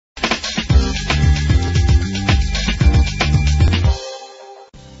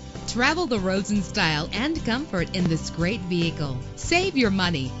Travel the roads in style and comfort in this great vehicle. Save your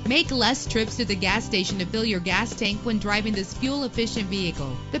money. Make less trips to the gas station to fill your gas tank when driving this fuel-efficient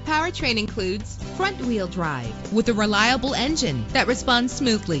vehicle. The powertrain includes front-wheel drive with a reliable engine that responds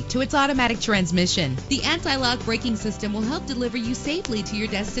smoothly to its automatic transmission. The anti-lock braking system will help deliver you safely to your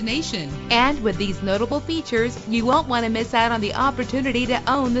destination. And with these notable features, you won't want to miss out on the opportunity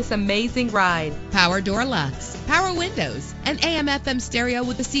to own this amazing ride. Power door locks, power windows, an AM/FM stereo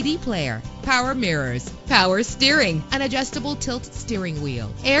with a CD player, power mirrors, power steering, an adjustable tilt steering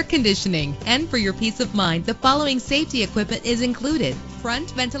wheel, air conditioning. And for your peace of mind, the following safety equipment is included: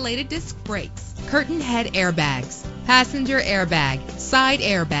 front ventilated disc brakes, curtain head airbags, passenger airbag, side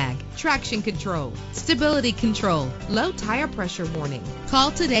airbag, traction control, stability control, low tire pressure warning.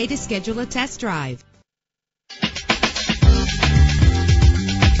 Call today to schedule a test drive.